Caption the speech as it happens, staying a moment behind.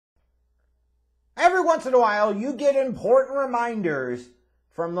every once in a while, you get important reminders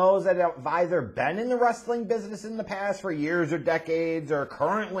from those that have either been in the wrestling business in the past for years or decades, or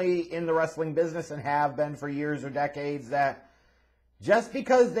currently in the wrestling business and have been for years or decades, that just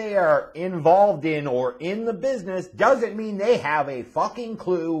because they are involved in or in the business doesn't mean they have a fucking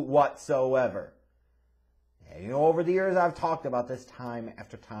clue whatsoever. And, you know, over the years, I've talked about this time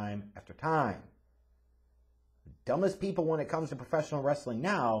after time after time. The dumbest people when it comes to professional wrestling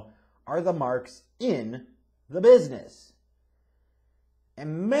now are the marks in the business.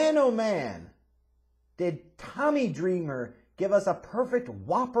 And man, oh man, did Tommy Dreamer give us a perfect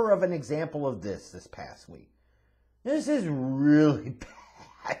whopper of an example of this past week. This is really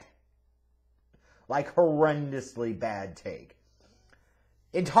bad. Like horrendously bad take.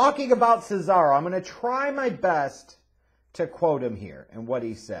 In talking about Cesaro, I'm going to try my best to quote him here and what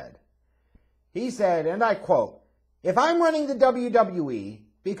he said. He said, and I quote, "If I'm running the WWE,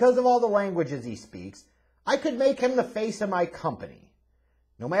 because of all the languages he speaks, I could make him the face of my company.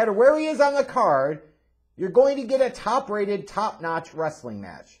 No matter where he is on the card, you're going to get a top-rated, top-notch wrestling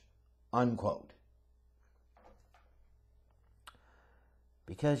match." Unquote.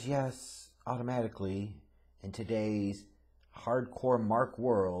 Because yes, automatically, in today's hardcore mark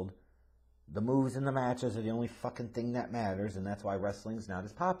world, the moves and the matches are the only fucking thing that matters, and that's why wrestling's not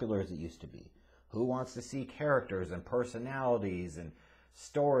as popular as it used to be. Who wants to see characters and personalities and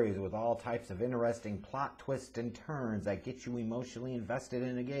stories with all types of interesting plot twists and turns that get you emotionally invested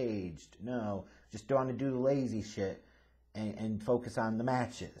and engaged? No, just want to do the lazy shit and focus on the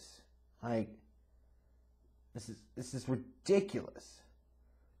matches. Like, this is ridiculous.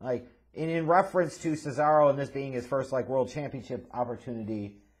 Like, in reference to Cesaro and this being his first world championship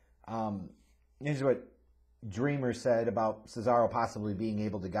opportunity, here's what Dreamer said about Cesaro possibly being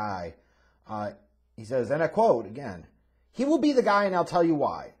able to guy. He says, and I quote again, "He will be the guy, and I'll tell you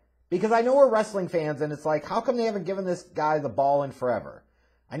why. Because I know we're wrestling fans, and it's like, how come they haven't given this guy the ball in forever?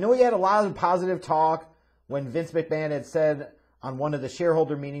 I know he had a lot of positive talk when Vince McMahon had said on one of the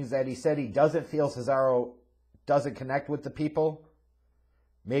shareholder meetings that he said he doesn't feel Cesaro doesn't connect with the people.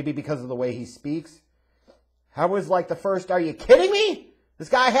 Maybe because of the way he speaks. How was the first, are you kidding me? This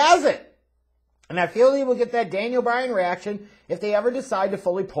guy has it. And I feel he will get that Daniel Bryan reaction if they ever decide to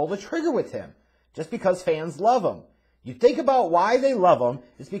fully pull the trigger with him. Just because fans love him. You think about why they love him,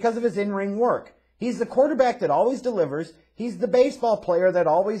 it's because of his in-ring work. He's the quarterback that always delivers. He's the baseball player that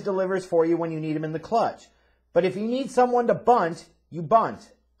always delivers for you when you need him in the clutch. But if you need someone to bunt, you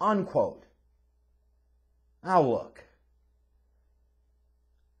bunt." Unquote. Now look.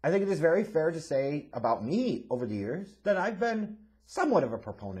 I think it is very fair to say about me over the years that I've been somewhat of a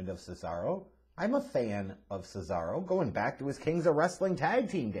proponent of Cesaro. I'm a fan of Cesaro, going back to his Kings of Wrestling tag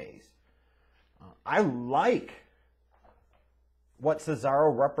team days. I like what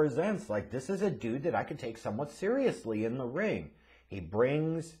Cesaro represents. This is a dude that I could take somewhat seriously in the ring. He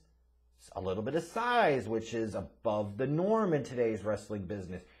brings a little bit of size, which is above the norm in today's wrestling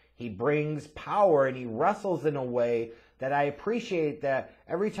business. He brings power, and he wrestles in a way that I appreciate, that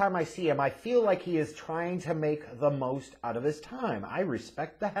every time I see him, I feel like he is trying to make the most out of his time. I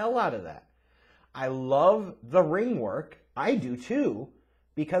respect the hell out of that. I love the ring work. I do too.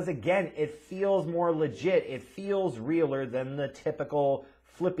 Because again, it feels more legit. It feels realer than the typical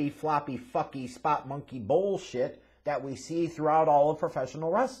flippy, floppy, fucky, spot monkey bullshit that we see throughout all of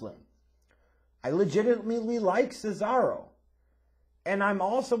professional wrestling. I legitimately like Cesaro. And I'm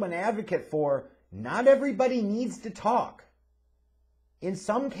also an advocate for not everybody needs to talk. In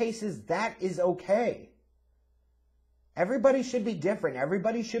some cases, that is okay. Everybody should be different.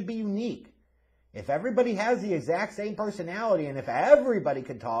 Everybody should be unique. If everybody has the exact same personality, and if everybody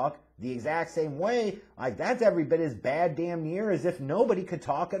could talk the exact same way, that's every bit as bad damn near as if nobody could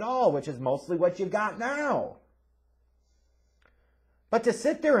talk at all, which is mostly what you've got now. But to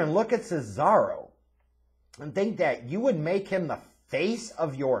sit there and look at Cesaro and think that you would make him the face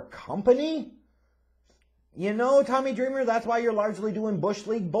of your company? You know, Tommy Dreamer, that's why you're largely doing Bush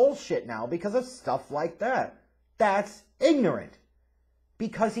League bullshit now, because of stuff like that. That's ignorant.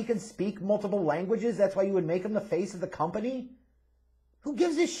 Because he can speak multiple languages, that's why you would make him the face of the company? Who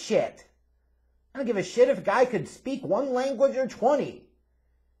gives a shit? I don't give a shit if a guy could speak one language or 20.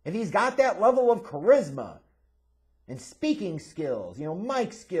 If he's got that level of charisma and speaking skills,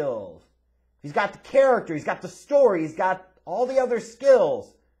 mic skills. He's got the character, he's got the story, he's got all the other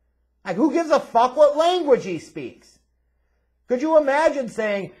skills. Who gives a fuck what language he speaks? Could you imagine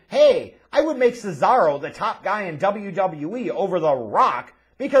saying, hey, I would make Cesaro the top guy in WWE over The Rock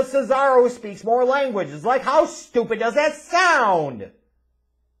because Cesaro speaks more languages? How stupid does that sound?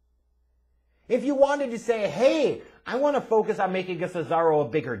 If you wanted to say, hey, I want to focus on making a Cesaro a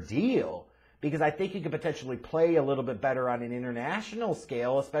bigger deal, because I think he could potentially play a little bit better on an international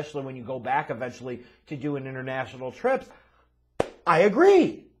scale, especially when you go back eventually to doing international trips. I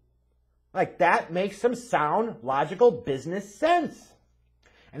agree. Like, that makes some sound, logical business sense.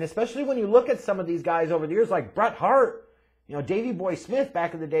 And especially when you look at some of these guys over the years, like Bret Hart, you know, Davey Boy Smith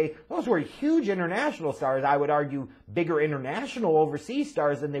back in the day, those were huge international stars. I would argue bigger international overseas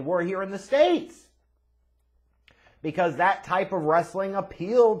stars than they were here in the States. Because that type of wrestling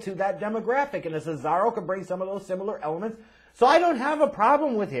appealed to that demographic. And Cesaro could bring some of those similar elements. So I don't have a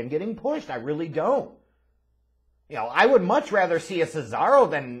problem with him getting pushed. I really don't. You know, I would much rather see a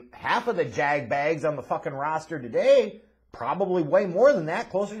Cesaro than half of the jagbags on the fucking roster today. Probably way more than that,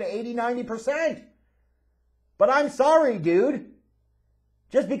 closer to 80-90%. But I'm sorry, dude.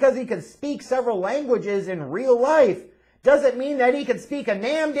 Just because he can speak several languages in real life doesn't mean that he can speak a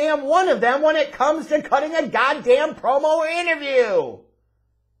damn one of them when it comes to cutting a goddamn promo or interview.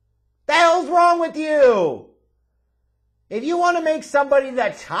 The hell's wrong with you? If you want to make somebody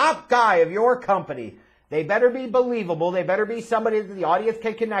the top guy of your company, they better be believable. They better be somebody that the audience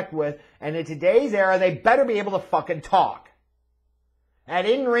can connect with. And in today's era, they better be able to fucking talk. That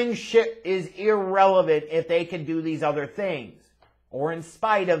in-ring shit is irrelevant if they can do these other things. Or in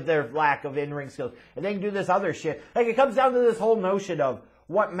spite of their lack of in-ring skills. If they can do this other shit. Like, it comes down to this whole notion of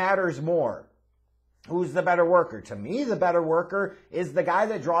what matters more. Who's the better worker? To me, the better worker is the guy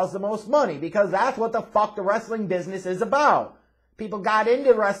that draws the most money. Because that's what the fuck the wrestling business is about. People got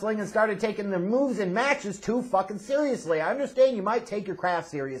into wrestling and started taking their moves in matches too fucking seriously. I understand you might take your craft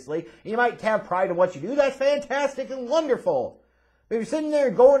seriously. And you might have pride in what you do. That's fantastic and wonderful. But if you're sitting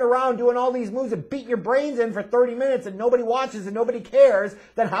there going around doing all these moves and beating your brains in for 30 minutes and nobody watches and nobody cares,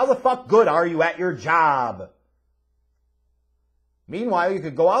 then how the fuck good are you at your job? Meanwhile, you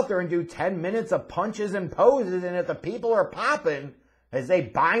could go out there and do 10 minutes of punches and poses, and if the people are popping, as they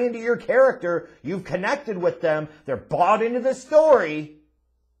buy into your character, you've connected with them, they're bought into the story,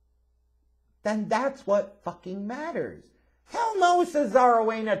 then that's what fucking matters. Hell no,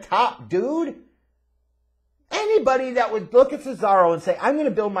 Cesaro ain't a top dude. Anybody that would look at Cesaro and say, I'm going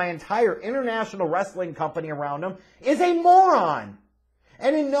to build my entire international wrestling company around him is a moron.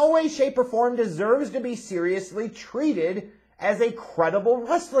 And in no way, shape, or form deserves to be seriously treated as a credible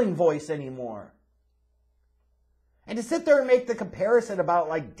wrestling voice anymore. And to sit there and make the comparison about,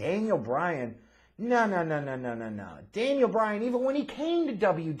 like, Daniel Bryan, no. Daniel Bryan, even when he came to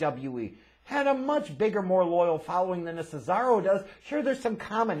WWE, had a much bigger, more loyal following than a Cesaro does. Sure, there's some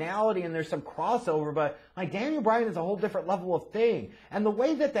commonality and there's some crossover, but, like, Daniel Bryan is a whole different level of thing. And the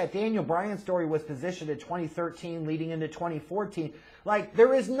way that Daniel Bryan story was positioned in 2013 leading into 2014, like,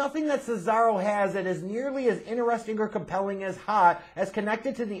 there is nothing that Cesaro has that is nearly as interesting or compelling, as hot, as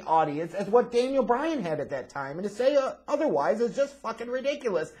connected to the audience as what Daniel Bryan had at that time. And to say otherwise is just fucking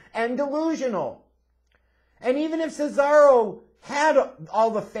ridiculous and delusional. And even if Cesaro had all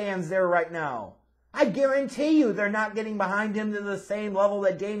the fans there right now, I guarantee you they're not getting behind him to the same level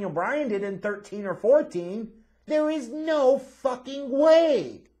that Daniel Bryan did in 13 or 14. There is no fucking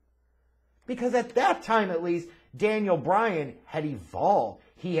way. Because at that time, at least, Daniel Bryan had evolved.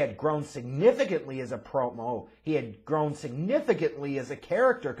 He had grown significantly as a promo. He had grown significantly as a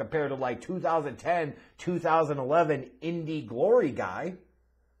character compared to, like, 2010, 2011 indie glory guy.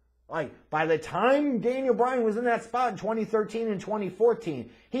 Like, by the time Daniel Bryan was in that spot in 2013 and 2014,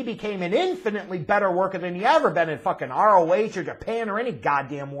 he became an infinitely better worker than he ever been in fucking ROH or Japan or any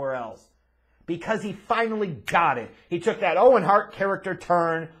goddamn where else. Because he finally got it. He took that Owen Hart character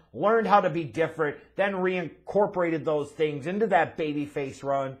turn, learned how to be different, then reincorporated those things into that babyface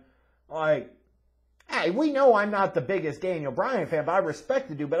run. Like, hey, we know I'm not the biggest Daniel Bryan fan, but I respect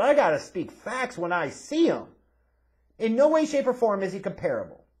the dude, but I gotta speak facts when I see him. In no way, shape, or form is he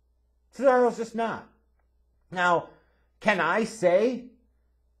comparable. Cesaro's just not. Now, can I say,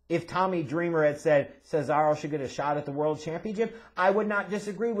 if Tommy Dreamer had said Cesaro should get a shot at the World Championship, I would not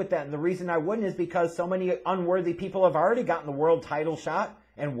disagree with that. And the reason I wouldn't is because so many unworthy people have already gotten the world title shot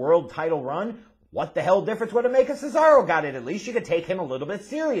and world title run. What the hell difference would it make if Cesaro got it? At least you could take him a little bit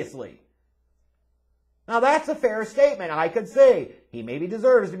seriously. Now, that's a fair statement. I could say he maybe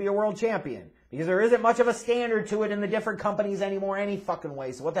deserves to be a world champion. Because there isn't much of a standard to it in the different companies anymore any fucking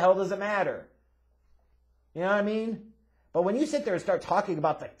way. So what the hell does it matter? You know what I mean? But when you sit there and start talking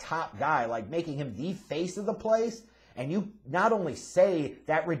about the top guy, like making him the face of the place, and you not only say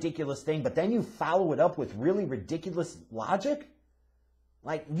that ridiculous thing, but then you follow it up with really ridiculous logic,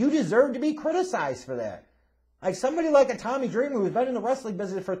 like, you deserve to be criticized for that. Like, somebody like a Tommy Dreamer who's been in the wrestling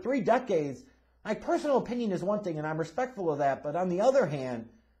business for 3 decades, like, personal opinion is one thing, and I'm respectful of that, but on the other hand,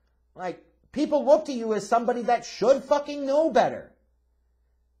 like, people look to you as somebody that should fucking know better.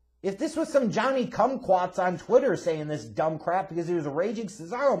 If this was some Johnny Kumquats on Twitter saying this dumb crap because he was a raging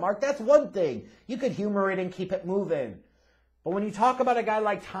Cesaro mark, that's one thing. You could humor it and keep it moving. But when you talk about a guy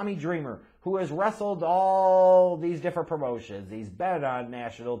like Tommy Dreamer, who has wrestled all these different promotions, he's been on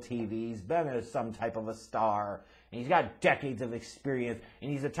national TV, he's been some type of a star, and he's got decades of experience,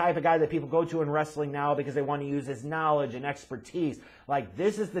 and he's the type of guy that people go to in wrestling now because they want to use his knowledge and expertise. Like,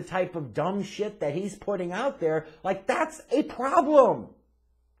 this is the type of dumb shit that he's putting out there. Like, that's a problem.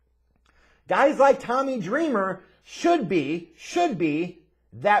 Guys like Tommy Dreamer should be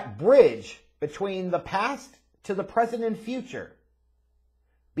that bridge between the past to the present and future.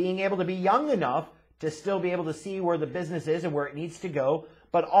 Being able to be young enough to still be able to see where the business is and where it needs to go,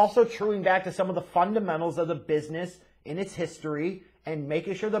 but also truing back to some of the fundamentals of the business in its history and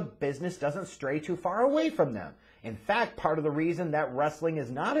making sure the business doesn't stray too far away from them. In fact, part of the reason that wrestling is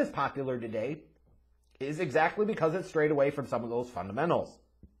not as popular today is exactly because it strayed away from some of those fundamentals.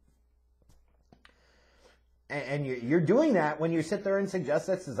 And you're doing that when you sit there and suggest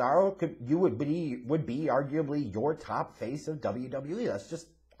that Cesaro would be arguably your top face of WWE. That's just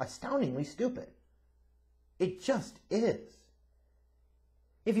astoundingly stupid. It just is.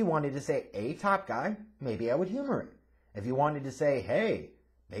 If you wanted to say a top guy, maybe I would humor it. If you wanted to say, hey,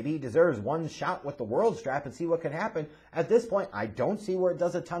 maybe he deserves one shot with the world strap and see what could happen, at this point, I don't see where it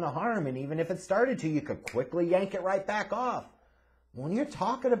does a ton of harm. And even if it started to, you could quickly yank it right back off. When you're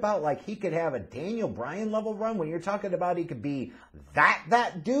talking about like he could have a Daniel Bryan level run, when you're talking about he could be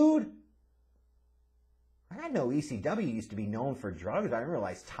that dude, I know ECW used to be known for drugs. I didn't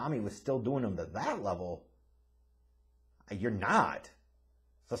realize Tommy was still doing them to that level. You're not.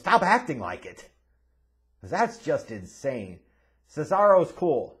 So stop acting like it. Because that's just insane. Cesaro's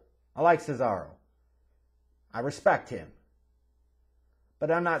cool. I like Cesaro. I respect him.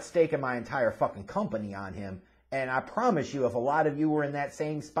 But I'm not staking my entire fucking company on him. And I promise you, if a lot of you were in that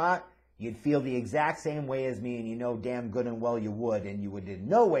same spot, you'd feel the exact same way as me, and you know damn good and well you would, and you would in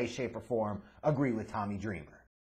no way, shape, or form agree with Tommy Dreamer.